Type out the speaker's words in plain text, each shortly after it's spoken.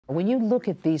When you look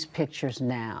at these pictures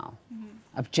now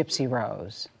of Gypsy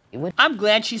Rose, I'm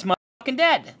glad she's fucking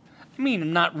dead. I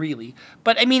mean, not really.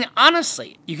 But, I mean,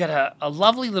 honestly, you got a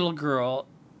lovely little girl,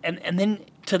 and then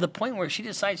to the point where she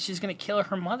decides she's going to kill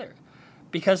her mother.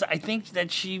 Because I think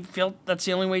that she felt that's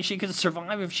the only way she could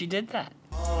survive if she did that.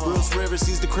 Bruce Rivers,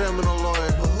 he's the criminal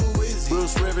lawyer.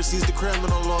 Bruce Rivers, he's the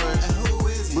criminal lawyer.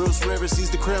 Bruce Rivers,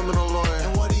 he's the criminal lawyer.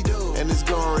 And what he do? And it's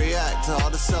gonna react to all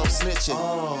the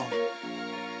self-snitching.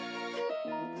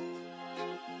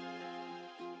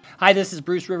 Hi, this is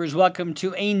Bruce Rivers. Welcome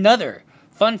to another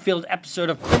fun-filled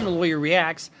episode of Criminal Lawyer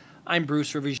Reacts. I'm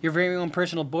Bruce Rivers, your very own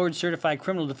personal board-certified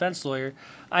criminal defense lawyer.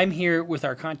 I'm here with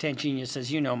our content genius,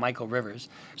 as you know, Michael Rivers.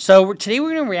 So today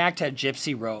we're going to react to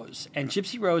Gypsy Rose. And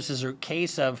Gypsy Rose is a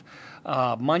case of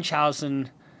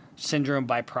Munchausen syndrome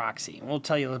by proxy. And we'll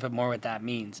tell you a little bit more what that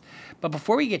means. But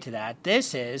before we get to that,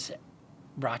 this is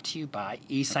brought to you by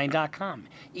eSign.com.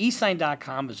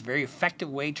 eSign.com is a very effective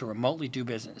way to remotely do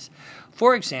business.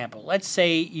 For example, let's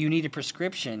say you need a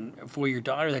prescription for your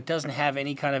daughter that doesn't have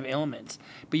any kind of ailments,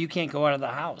 but you can't go out of the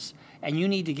house, and you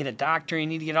need to get a doctor, you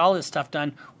need to get all this stuff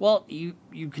done. Well, you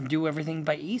can do everything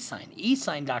by eSign.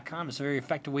 eSign.com is a very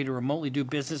effective way to remotely do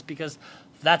business because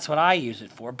that's what I use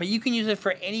it for. But you can use it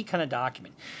for any kind of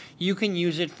document. You can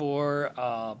use it for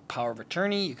power of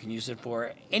attorney. You can use it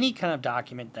for any kind of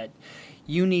document that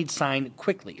you need signed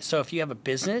quickly. So if you have a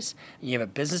business and you have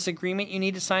a business agreement you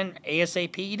need to sign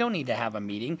ASAP, you don't need to have a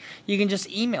meeting. You can just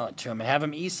email it to them and have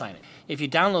them e-sign it. If you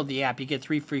download the app, you get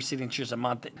 3 free signatures a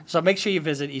month. So make sure you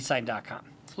visit eSign.com.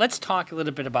 Let's talk a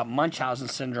little bit about Munchausen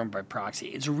syndrome by proxy.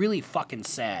 It's really fucking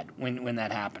sad when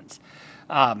that happens.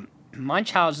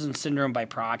 Munchausen syndrome by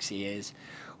proxy is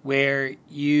where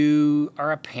you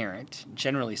are a parent,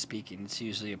 generally speaking, it's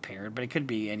usually a parent, but it could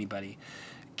be anybody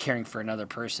caring for another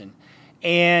person,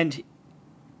 and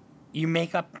you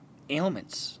make up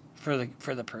ailments for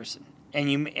the person, and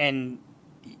you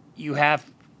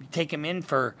take them in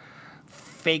for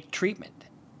fake treatment,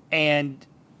 and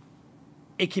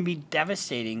it can be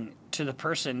devastating to the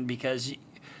person because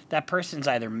that person's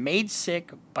either made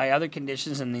sick by other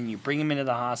conditions and then you bring them into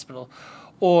the hospital,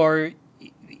 or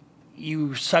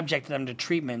you subject them to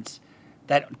treatments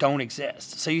that don't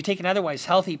exist. So you take an otherwise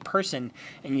healthy person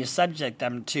and you subject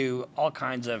them to all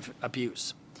kinds of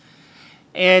abuse.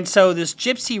 And so this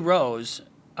Gypsy Rose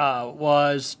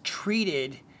was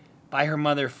treated by her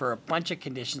mother for a bunch of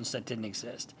conditions that didn't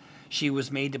exist. She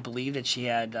was made to believe that she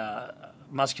had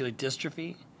muscular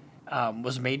dystrophy,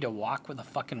 was made to walk with a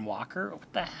fucking walker.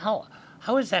 What the hell?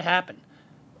 How does that happen?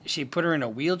 She put her in a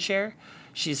wheelchair.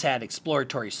 She's had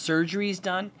exploratory surgeries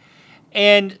done.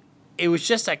 And it was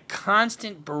just a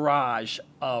constant barrage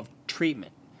of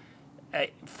treatment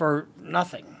for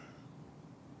nothing.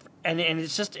 And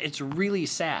it's really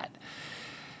sad.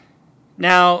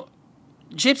 Now,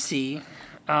 Gypsy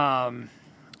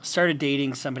started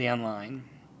dating somebody online.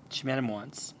 She met him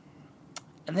once.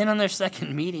 And then on their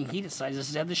second meeting, he decides to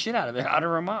stab the shit out of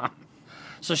her mom.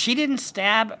 So she didn't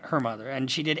stab her mother, and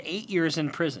she did 8 years in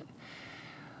prison.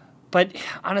 But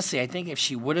honestly, I think if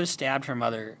she would have stabbed her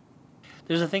mother,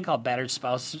 there's a thing called battered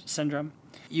spouse syndrome.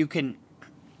 You can,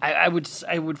 I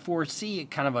would foresee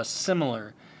kind of a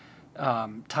similar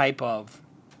type of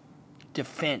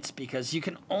defense because you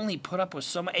can only put up with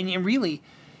so much, and really,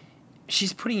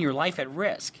 she's putting your life at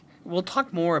risk. We'll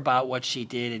talk more about what she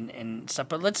did and stuff,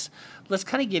 but let's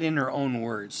kind of get in her own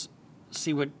words,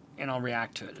 see what, and I'll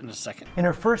react to it in a second. In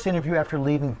her first interview after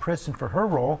leaving prison for her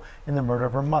role in the murder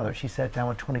of her mother, she sat down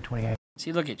with 2028.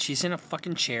 See, look at, she's in a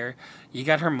fucking chair. You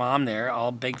got her mom there,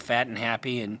 all big, fat, and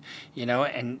happy, and you know,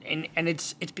 and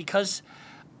it's because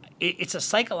it's a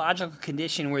psychological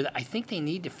condition where I think they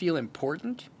need to feel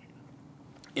important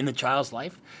in the child's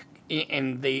life,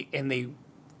 and they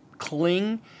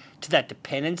cling to that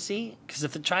dependency, because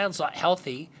if the child's not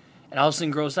healthy and all of a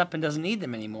sudden grows up and doesn't need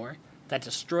them anymore, that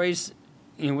destroys,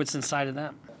 you know, what's inside of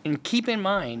them. And keep in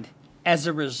mind, as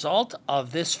a result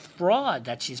of this fraud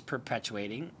that she's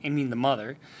perpetuating, I mean the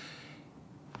mother,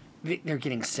 they're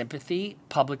getting sympathy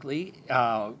publicly,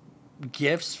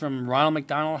 gifts from Ronald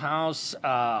McDonald House,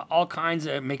 all kinds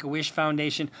of Make-A-Wish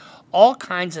Foundation, all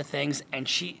kinds of things, and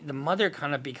the mother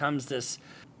kind of becomes this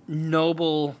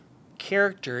noble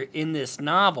character in this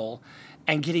novel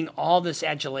and getting all this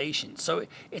adulation. So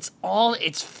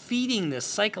it's feeding this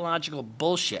psychological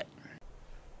bullshit.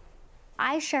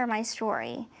 I share my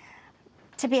story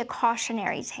to be a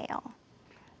cautionary tale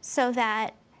so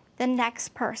that the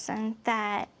next person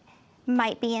that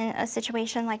might be in a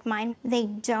situation like mine, they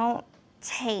don't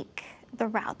take the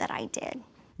route that I did.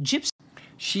 Gypsy,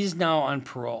 she's now on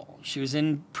parole. She was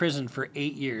in prison for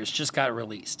 8 years, just got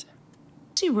released.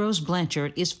 Gypsy Rose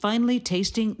Blanchard is finally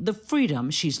tasting the freedom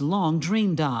she's long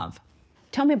dreamed of.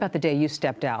 Tell me about the day you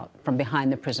stepped out from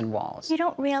behind the prison walls. You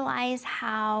don't realize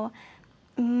how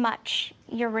much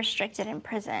you're restricted in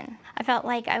prison. I felt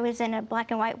like I was in a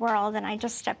black and white world and I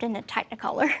just stepped into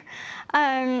Technicolor.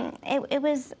 It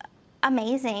was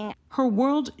amazing. Her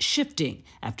world shifting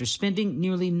after spending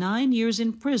nearly 9 years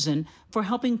in prison for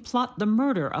helping plot the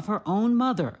murder of her own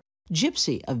mother.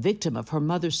 Gypsy, a victim of her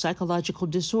mother's psychological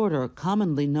disorder,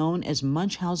 commonly known as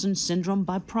Munchausen syndrome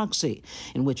by proxy,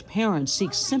 in which parents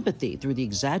seek sympathy through the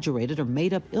exaggerated or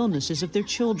made-up illnesses of their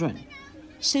children.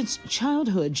 Since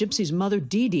childhood, Gypsy's mother,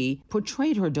 Dee Dee,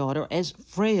 portrayed her daughter as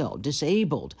frail,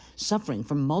 disabled, suffering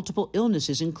from multiple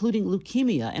illnesses, including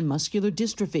leukemia and muscular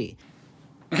dystrophy.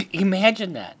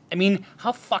 Imagine that. I mean,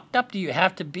 how fucked up do you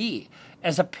have to be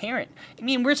as a parent? I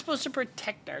mean, we're supposed to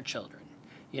protect our children,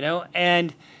 you know,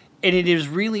 and it is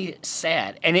really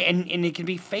sad, and it can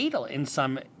be fatal in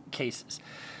some cases.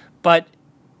 But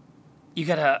you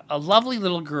got a lovely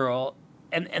little girl,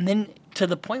 and then to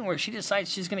the point where she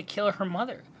decides she's going to kill her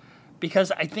mother,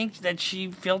 because I think that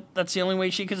she felt that's the only way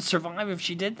she could survive if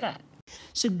she did that.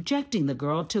 Subjecting the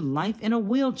girl to life in a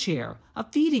wheelchair, a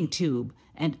feeding tube,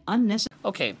 and unnecessary...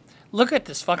 Okay, look at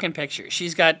this fucking picture.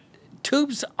 She's got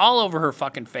tubes all over her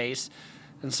fucking face,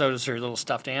 and so does her little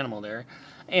stuffed animal there.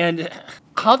 And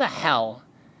how the hell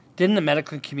didn't the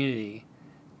medical community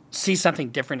see something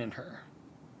different in her?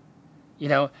 You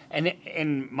know,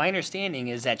 and my understanding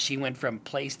is that she went from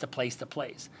place to place to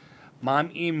place.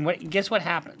 Mom, guess what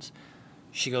happens?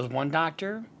 She goes one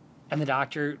doctor, and the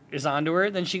doctor is onto her.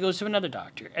 Then she goes to another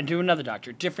doctor, and to another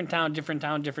doctor. Different town, different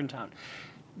town, different town.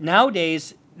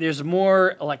 Nowadays, there's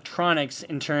more electronics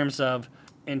in terms of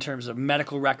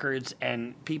medical records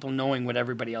and people knowing what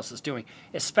everybody else is doing,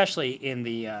 especially in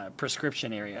the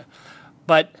prescription area.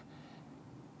 But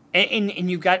and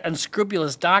you've got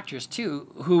unscrupulous doctors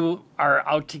too who are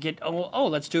out to get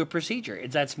let's do a procedure.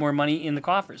 That's more money in the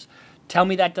coffers. Tell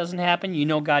me that doesn't happen. You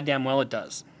know goddamn well it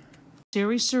does.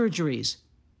 Surgeries,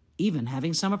 even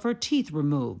having some of her teeth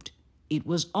removed. It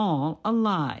was all a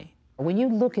lie. When you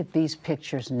look at these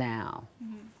pictures now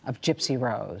of Gypsy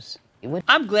Rose,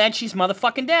 I'm glad she's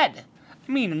motherfucking dead.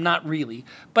 I mean, not really,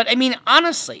 but I mean,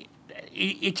 honestly,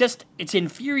 it's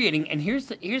infuriating. And here's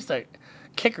the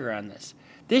kicker on this.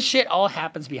 This shit all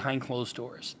happens behind closed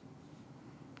doors.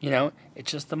 You know,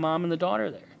 it's just the mom and the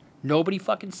daughter there. Nobody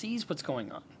fucking sees what's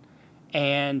going on,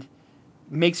 and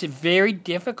makes it very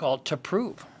difficult to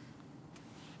prove.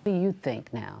 What do you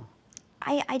think now?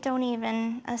 I don't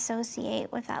even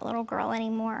associate with that little girl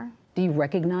anymore. Do you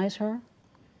recognize her?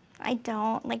 I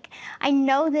don't. Like, I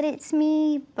know that it's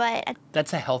me, but...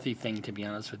 That's a healthy thing, to be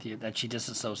honest with you, that she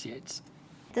disassociates.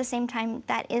 At the same time,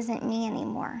 that isn't me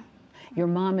anymore. Your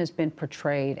mom has been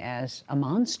portrayed as a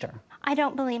monster. I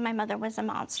don't believe my mother was a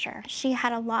monster. She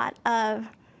had a lot of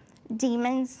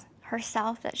demons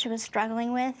herself that she was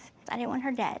struggling with. I didn't want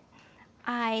her dead.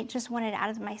 I just wanted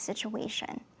out of my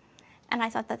situation. And I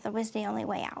thought that was the only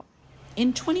way out.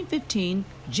 In 2015,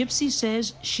 Gypsy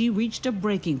says she reached a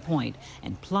breaking point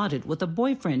and plotted with a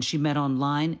boyfriend she met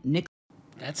online, Nick.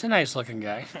 That's a nice looking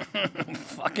guy.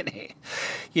 Fucking hate.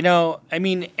 You know, I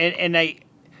mean, and I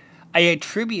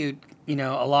attribute, you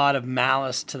know, a lot of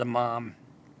malice to the mom.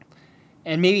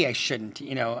 And maybe I shouldn't,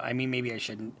 you know, I mean, maybe I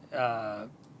shouldn't,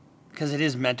 because it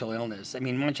is mental illness. I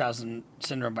mean, Munchausen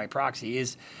syndrome by proxy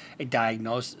is a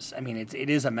diagnosis. I mean, it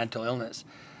is a mental illness.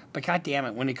 But God damn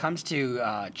it, when it comes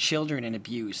to children and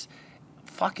abuse,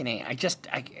 fucking A,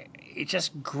 it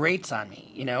just grates on me,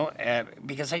 you know,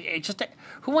 because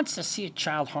who wants to see a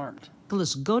child harmed?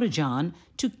 Godejohn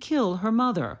to kill her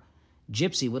mother.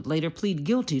 Gypsy would later plead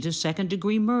guilty to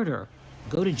second-degree murder.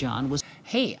 Godejohn was...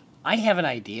 Hey, I have an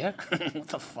idea. What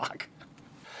the fuck?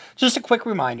 Just a quick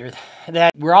reminder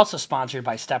that we're also sponsored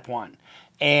by Step One.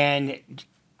 And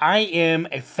I am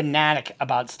a fanatic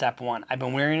about Step One. I've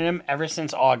been wearing them ever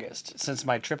since August, since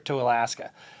my trip to Alaska.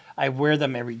 I wear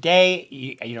them every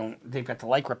day. They've got the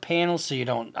Lycra panels so you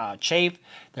don't chafe.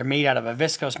 They're made out of a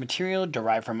viscose material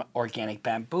derived from organic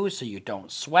bamboo so you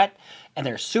don't sweat. And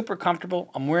they're super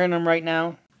comfortable. I'm wearing them right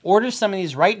now. Order some of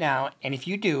these right now, and if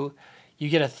you do, you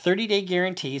get a 30-day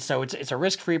guarantee, so it's a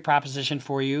risk-free proposition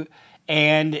for you.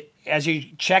 And as you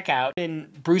check out in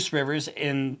Bruce Rivers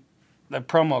in the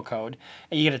promo code,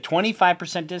 and you get a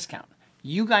 25% discount.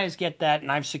 You guys get that, and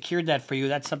I've secured that for you.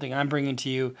 That's something I'm bringing to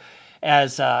you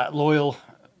as loyal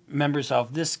members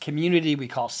of this community we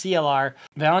call CLR.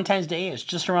 Valentine's Day is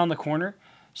just around the corner,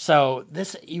 so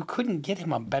you couldn't get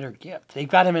him a better gift. They've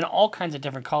got him in all kinds of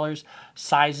different colors,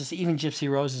 sizes. Even Gypsy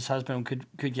Rose's husband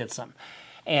could get some.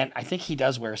 And I think he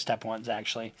does wear Step Ones,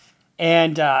 actually.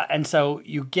 And so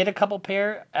you get a couple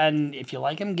pair, and if you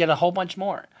like them, get a whole bunch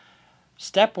more.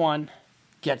 Step one,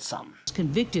 get some.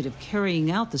 Convicted of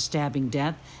carrying out the stabbing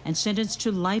death and sentenced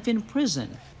to life in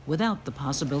prison without the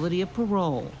possibility of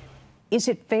parole. Is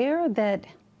it fair that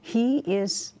he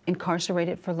is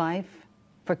incarcerated for life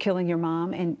for killing your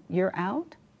mom and you're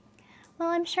out? Well,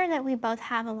 I'm sure that we both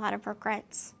have a lot of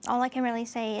regrets. All I can really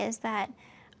say is that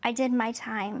I did my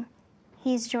time.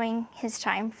 He's doing his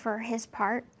time for his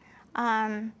part.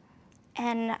 And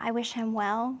I wish him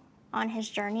well on his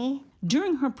journey.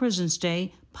 During her prison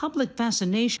stay, public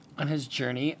fascination On his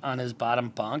journey on his bottom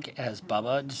bunk, as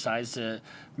Bubba decides to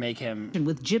make him...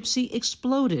 with Gypsy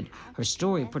exploded, her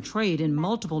story portrayed in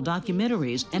multiple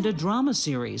documentaries and a drama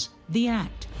series, The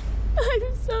Act.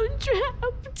 I'm so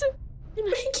trapped, and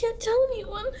I can't tell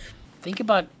anyone. Think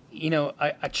about,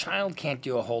 a child can't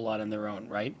do a whole lot on their own,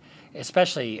 right?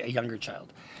 Especially a younger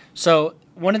child. So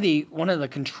one of the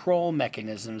control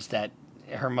mechanisms that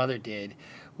her mother did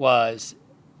was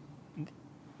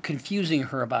confusing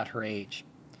her about her age.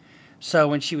 So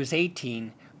when she was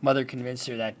 18, mother convinced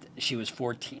her that she was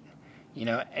 14.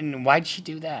 And why did she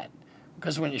do that?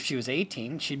 Because if she was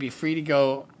 18, she'd be free to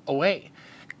go away,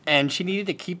 and she needed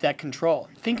to keep that control.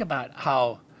 Think about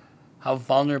how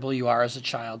vulnerable you are as a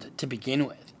child to begin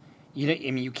with.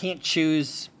 You can't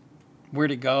choose where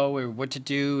to go or what to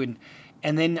do,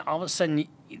 and then all of a sudden,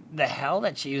 the hell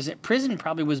that she was in. Prison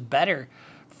probably was better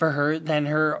for her than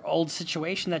her old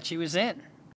situation that she was in.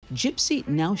 Gypsy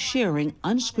now sharing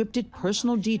unscripted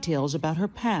personal details about her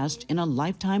past in a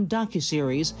Lifetime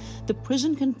docuseries, The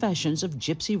Prison Confessions of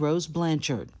Gypsy Rose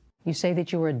Blanchard. You say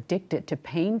that you were addicted to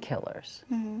painkillers.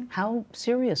 Mm-hmm. How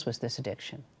serious was this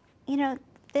addiction?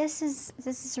 This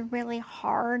is really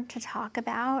hard to talk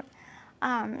about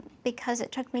because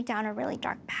it took me down a really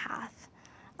dark path.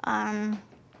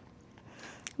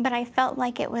 But I felt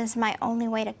like it was my only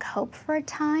way to cope for a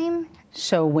time.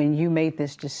 So when you made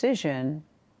this decision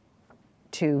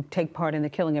to take part in the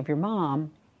killing of your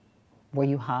mom, were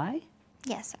you high?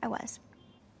 Yes, I was.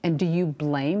 And do you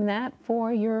blame that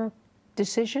for your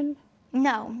decision?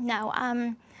 No.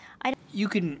 You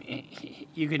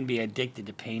can be addicted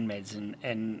to pain meds,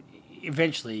 and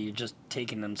eventually you're just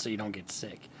taking them so you don't get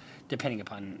sick, depending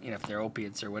upon if they're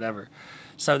opiates or whatever.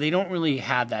 So they don't really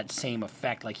have that same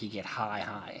effect like you get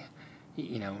high.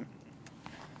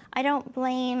 I don't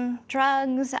blame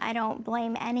drugs. I don't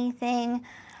blame anything.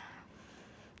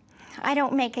 I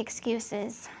don't make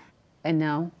excuses. And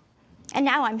now? And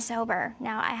now I'm sober.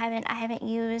 Now I haven't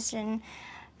used in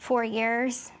 4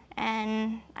 years,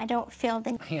 and I don't feel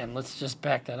the... Man, let's just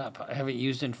back that up. I haven't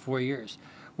used in 4 years.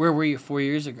 Where were you 4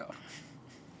 years ago?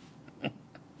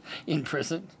 In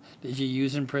prison? Did you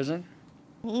use in prison?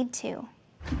 need to.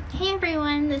 Hey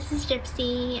everyone, this is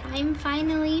Gypsy. I'm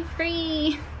finally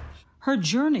free. Her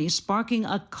journey sparking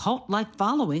a cult-like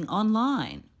following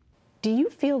online. Do you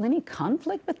feel any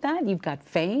conflict with that? You've got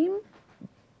fame,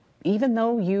 even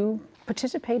though you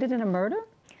participated in a murder?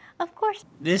 Of course.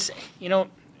 This,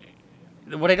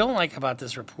 what I don't like about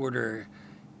this reporter,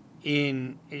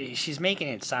 she's making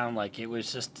it sound like it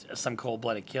was just some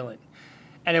cold-blooded killing.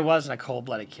 And it wasn't a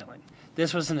cold-blooded killing.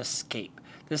 This was an escape.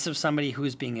 This was somebody who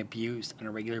was being abused on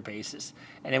a regular basis.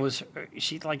 And it was,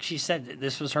 like she said,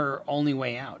 this was her only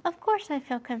way out. Of course I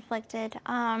feel conflicted.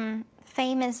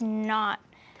 Fame is not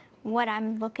what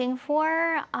I'm looking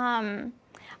for. I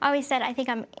always said I think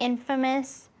I'm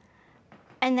infamous,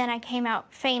 and then I came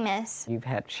out famous. You've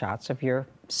had shots of your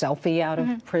selfie out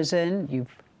of prison.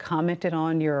 You've commented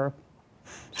on your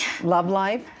love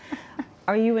life.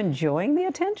 Are you enjoying the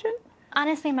attention?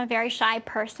 Honestly, I'm a very shy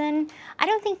person. I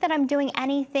don't think that I'm doing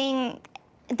anything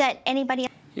that anybody...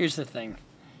 Here's the thing.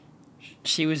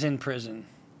 She was in prison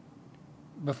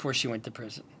before she went to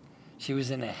prison. She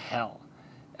was in a hell.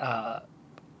 I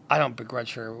don't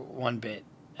begrudge her one bit.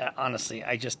 Honestly,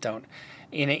 I just don't.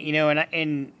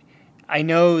 And I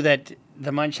know that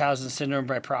the Munchausen syndrome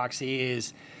by proxy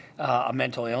is a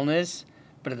mental illness,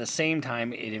 but at the same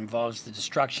time, it involves the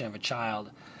destruction of a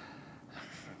child.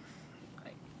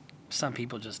 Some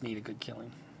people just need a good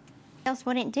killing. else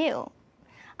wouldn't do.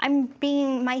 I'm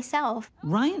being myself.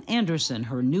 Ryan Anderson,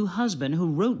 her new husband who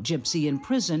wrote Gypsy in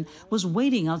prison, was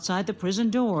waiting outside the prison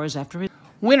doors after his...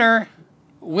 Winner,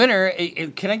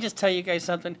 can I just tell you guys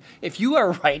something? If you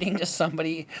are writing to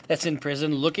somebody that's in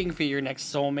prison looking for your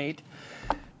next soulmate,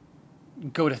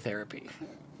 go to therapy.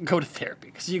 Go to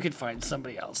therapy, because you could find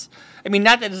somebody else. I mean,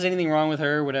 not that there's anything wrong with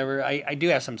her or whatever. I do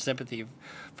have some sympathy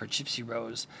for Gypsy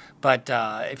Rose. But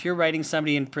if you're writing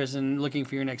somebody in prison looking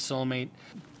for your next soulmate,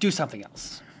 do something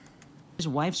else. his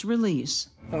wife's release.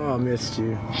 Oh, I missed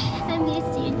you. I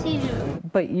missed you too.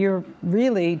 But you're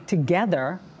really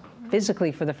together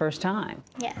physically for the first time.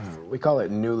 Yes. We call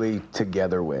it newly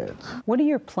together weds. What are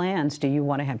your plans? Do you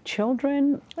want to have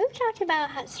children? We've talked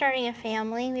about starting a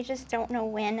family. We just don't know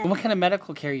when. What kind of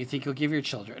medical care you think you'll give your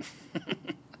children?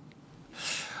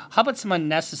 How about some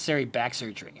unnecessary back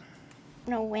surgery?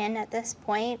 Know when at this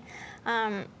point.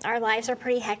 Our lives are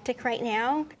pretty hectic right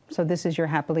now. So this is your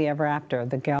happily ever after,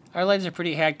 the gal. Our lives are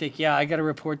pretty hectic. Yeah, I got to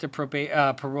report to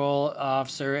parole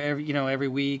officer every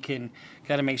week, and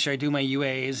got to make sure I do my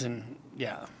UAs, and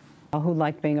yeah. Who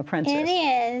liked being a princess. It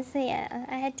is, yeah.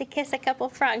 I had to kiss a couple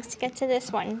frogs to get to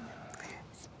this one.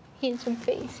 Handsome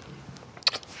face.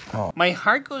 My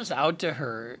heart goes out to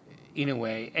her in a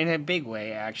way, in a big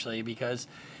way actually, because,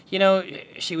 you know,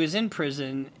 she was in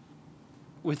prison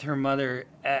with her mother,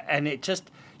 and it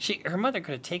just, her mother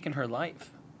could have taken her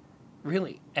life,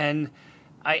 really. And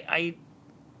I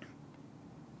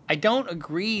don't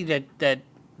agree that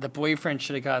the boyfriend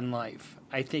should have gotten life.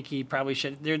 I think he probably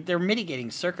should. They're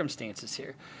mitigating circumstances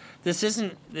here. This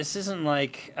isn't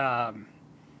like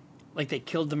they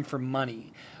killed them for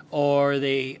money, or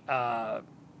they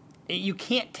you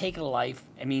can't take a life.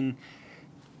 I mean,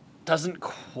 doesn't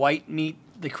quite meet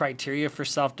the criteria for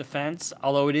self-defense,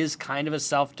 although it is kind of a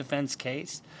self-defense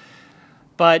case.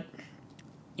 But,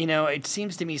 you know, it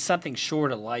seems to me something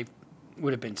short of life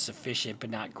would have been sufficient,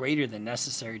 but not greater than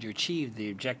necessary to achieve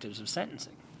the objectives of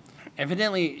sentencing.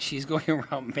 Evidently, she's going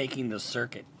around making the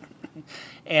circuit.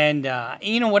 And,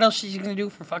 you know, what else is she going to do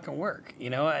for fucking work?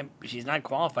 You know, she's not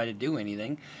qualified to do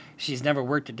anything. She's never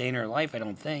worked a day in her life, I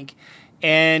don't think.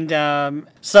 And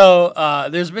so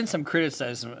there's been some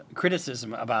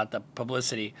criticism about the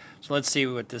publicity. So let's see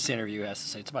what this interview has to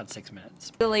say. It's about 6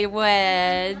 minutes.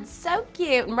 Newlyweds. So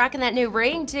cute. And rocking that new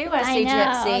ring, too, I see, know.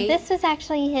 Gypsy. This was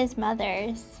actually his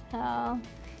mother's, so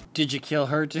Did you kill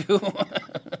her, too?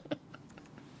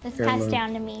 it's passed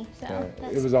down to me. So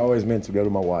It was always meant to go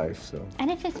to my wife, so. And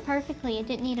it fits perfectly. It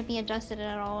didn't need to be adjusted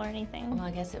at all or anything. Well,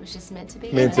 I guess it was just meant to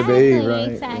be. Meant to be, Exactly,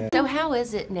 right? exactly. Yeah. So how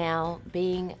is it now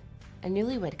being a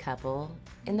newlywed couple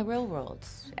in the real world,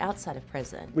 outside of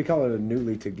prison? We call it a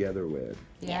newly together wed.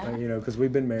 Yeah. You know, because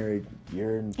we've been married A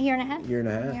year and a half. year and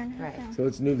a half. Right. now. So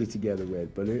it's newly together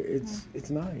wed, but it's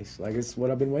nice. Like, it's what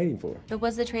I've been waiting for. But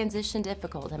was the transition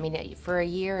difficult? I mean, for a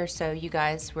year or so, you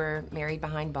guys were married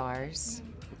behind bars.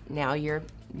 Now you're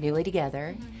newly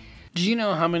together. Do you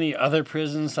know how many other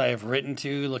prisons I have written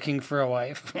to looking for a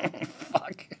wife?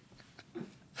 Fuck.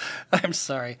 I'm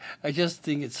sorry. I just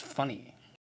think it's funny.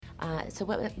 So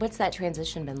what's that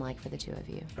transition been like for the two of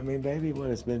you? I mean, baby,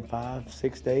 what, it's been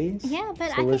 5-6 days? Yeah,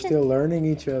 but so we're still learning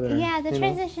each other. Yeah, the you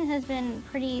know? transition has been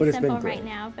pretty But it's been simple good. right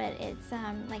now, but it's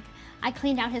like I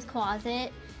cleaned out his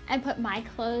closet and put my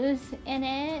clothes in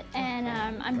it, and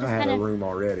I'm just I had kind a of room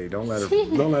already. Don't let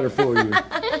her fool you.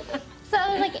 so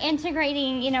like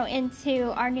integrating, you know,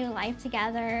 into our new life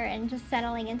together and just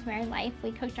settling into married life.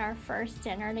 We cooked our first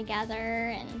dinner together,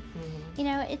 and you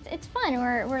know, it's fun.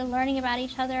 We're learning about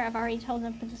each other. I've already told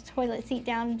him to put this toilet seat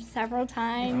down several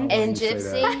times. Oh, And you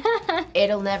say Gypsy,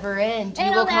 it'll never end. You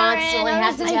It'll will never constantly end.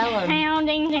 have to I'm just, tell like, him.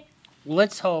 pounding.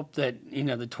 Let's hope that, you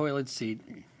know, the toilet seat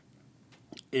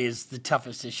is the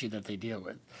toughest issue that they deal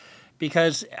with.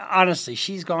 Because, honestly,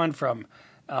 she's gone from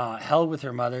hell with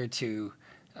her mother to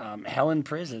hell in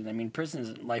prison. I mean,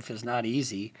 prison life is not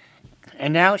easy.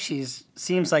 And now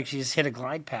seems like she's hit a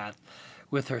glide path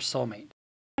with her soulmate.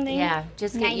 Yeah,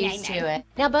 just get Nay, used nay, to it.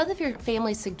 Now, both of your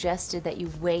families suggested that you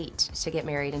wait to get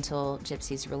married until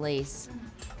Gypsy's release.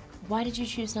 Why did you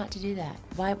choose not to do that?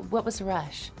 What was the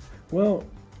rush? Well,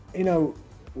 you know,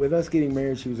 with us getting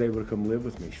married, she was able to come live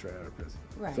with me straight out of prison.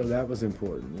 Right. So that was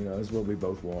important. You know, that's what we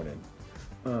both wanted.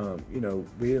 You know,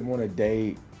 we didn't want to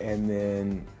date and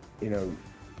then, you know,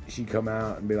 she'd come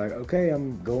out and be like, okay,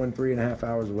 I'm going 3.5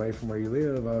 hours away from where you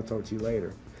live. I'll talk to you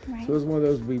later. Right. So it was one of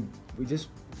those we just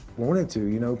wanted to,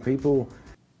 you know, people.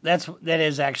 That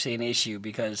is actually an issue,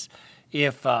 because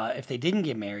if they didn't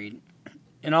get married,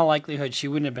 in all likelihood, she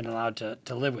wouldn't have been allowed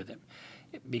to live with him,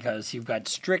 because you've got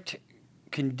strict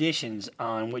conditions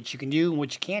on what you can do and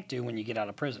what you can't do when you get out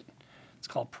of prison. It's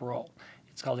called parole.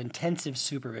 It's called intensive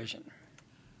supervision.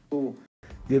 People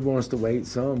did want us to wait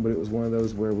some, but it was one of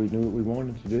those where we knew what we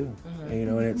wanted to do. And, you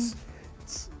know, and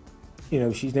it's, you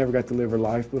know, she's never got to live her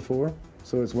life before.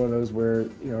 So it's one of those where,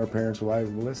 you know, our parents were like,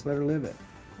 well, let's let her live it.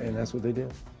 And that's what they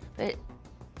did. But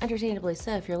understandably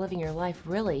so, if you're living your life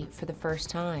really for the first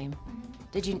time,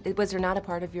 was there not a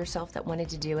part of yourself that wanted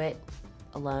to do it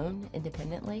alone,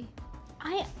 independently?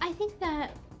 I think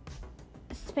that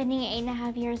spending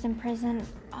 8.5 years in prison,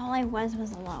 all I was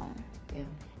alone. Yeah.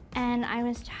 And I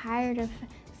was tired of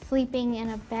sleeping in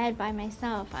a bed by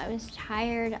myself. I was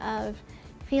tired of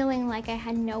feeling like I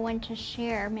had no one to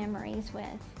share memories with.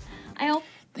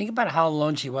 Think about how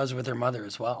alone she was with her mother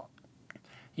as well.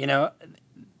 You know,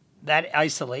 that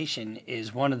isolation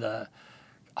is one of the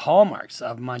hallmarks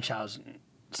of Munchausen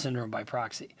syndrome by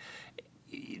proxy.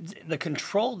 The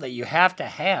control that you have to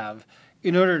have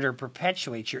in order to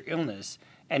perpetuate your illness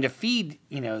and to feed,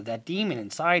 you know, that demon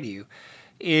inside you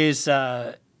is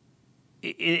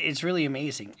it's really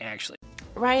amazing, actually.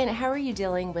 Ryan, how are you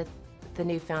dealing with the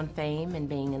newfound fame and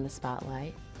being in the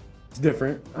spotlight? It's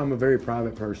different. I'm a very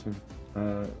private person.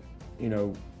 You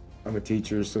know, I'm a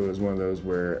teacher, so it was one of those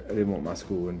where I didn't want my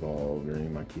school involved or any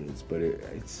of my kids, but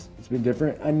it's been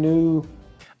different.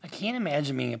 I can't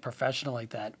imagine being a professional like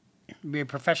that, be a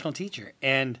professional teacher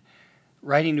and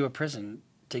writing to a prison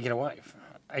to get a wife.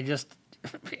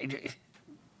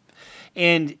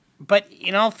 But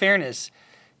in all fairness,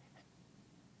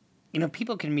 you know,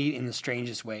 people can meet in the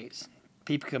strangest ways.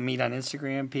 People can meet on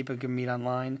Instagram, people can meet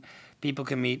online, people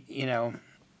can meet, you know,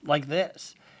 like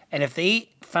this. And if they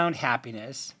found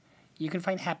happiness, you can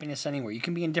find happiness anywhere. You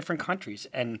can be in different countries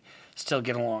and still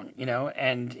get along, you know,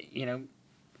 and, you know,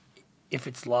 if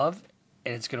it's love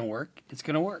and it's going to work, it's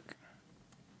going to work.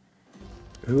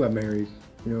 Who I married,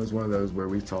 you know, it was one of those where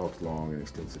we talked long and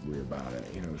extensively about it.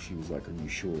 You know, she was like, "Are you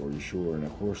sure? Are you sure?" And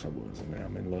of course I was. I mean,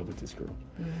 I'm in love with this girl.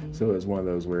 Mm-hmm. So it was one of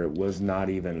those where it was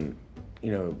not even,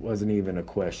 you know, it wasn't even a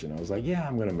question. I was like, "Yeah,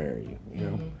 I'm going to marry you." You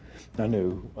know, I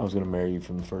knew I was going to marry you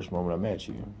from the first moment I met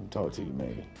you and talked to you,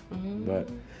 maybe. Mm-hmm. But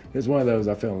it was one of those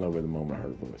I fell in love with the moment I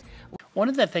heard her voice. One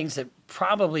of the things that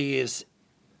probably is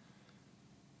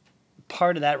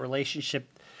part of that relationship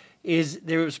is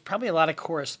there was probably a lot of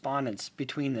correspondence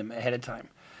between them ahead of time,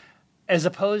 as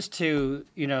opposed to,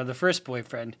 you know, the first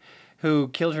boyfriend who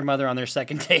killed her mother on their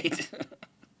second date.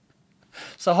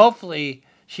 So hopefully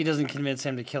she doesn't convince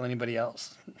him to kill anybody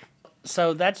else.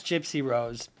 So that's Gypsy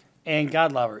Rose, and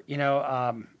God love her. You know,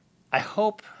 I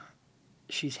hope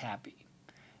she's happy,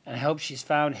 and I hope she's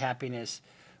found happiness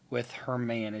with her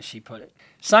man, as she put it.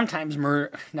 Sometimes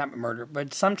not murder,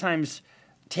 but sometimes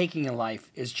taking a life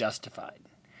is justified.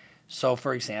 So,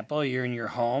 for example, you're in your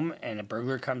home and a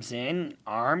burglar comes in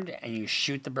armed and you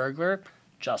shoot the burglar,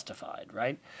 justified,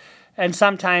 right? And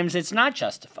sometimes it's not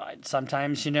justified.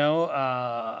 Sometimes, you know,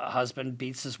 a husband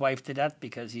beats his wife to death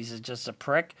because he's just a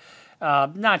prick,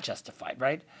 not justified,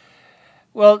 right?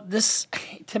 Well, this,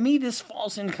 to me, this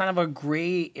falls in kind of a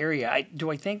gray area.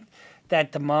 Do I think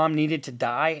that the mom needed to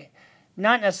die?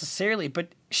 Not necessarily, but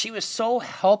she was so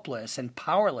helpless and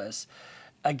powerless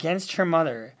against her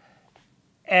mother.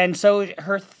 And so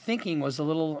her thinking was a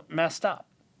little messed up.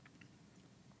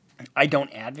 I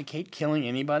don't advocate killing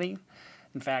anybody.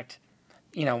 In fact,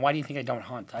 you know, why do you think I don't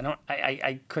hunt?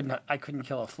 I couldn't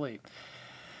kill a flea.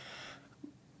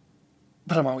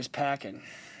 But I'm always packing,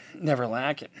 never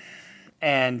lacking.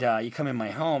 And you come in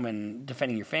my home and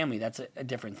defending your family, that's a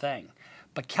different thing.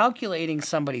 But calculating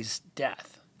somebody's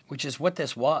death, which is what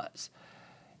this was,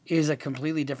 is a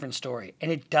completely different story.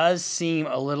 And it does seem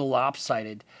a little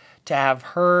lopsided to have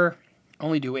her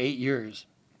only do 8 years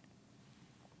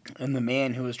and the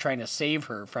man who was trying to save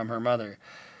her from her mother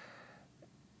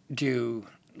do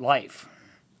life.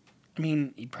 I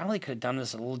mean, he probably could have done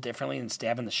this a little differently than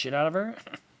stabbing the shit out of her.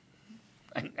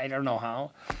 I don't know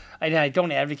how. I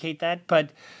don't advocate that,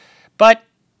 but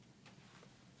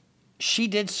she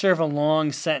did serve a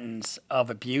long sentence of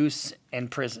abuse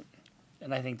and prison,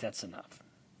 and I think that's enough.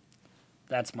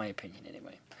 That's my opinion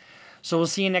anyway. So we'll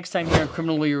see you next time here on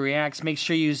Criminal Lawyer Reacts. Make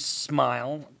sure you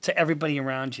smile to everybody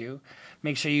around you.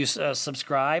 Make sure you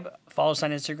subscribe. Follow us on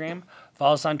Instagram.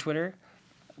 Follow us on Twitter.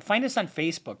 Find us on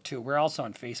Facebook, too. We're also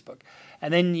on Facebook.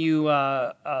 And then you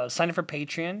sign up for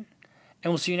Patreon.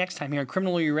 And we'll see you next time here on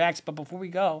Criminal Lawyer Reacts. But before we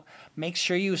go, make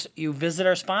sure you visit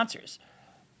our sponsors,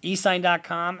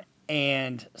 eSign.com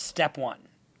and Step One.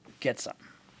 Get some.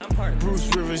 Bruce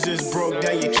Rivers just broke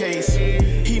down your case.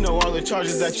 He know all the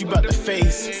charges that you about to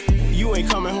face. You ain't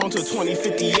coming home till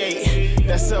 2058.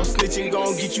 That self-snitching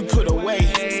gon' get you put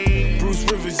away. Bruce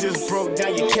Rivers just broke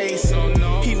down your case.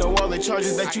 He know all the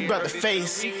charges that you about to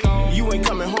face. You ain't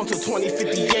coming home till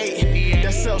 2058.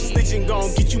 That self-snitching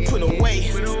gon' get you put away.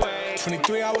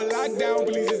 23-hour lockdown,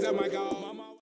 police is at my god.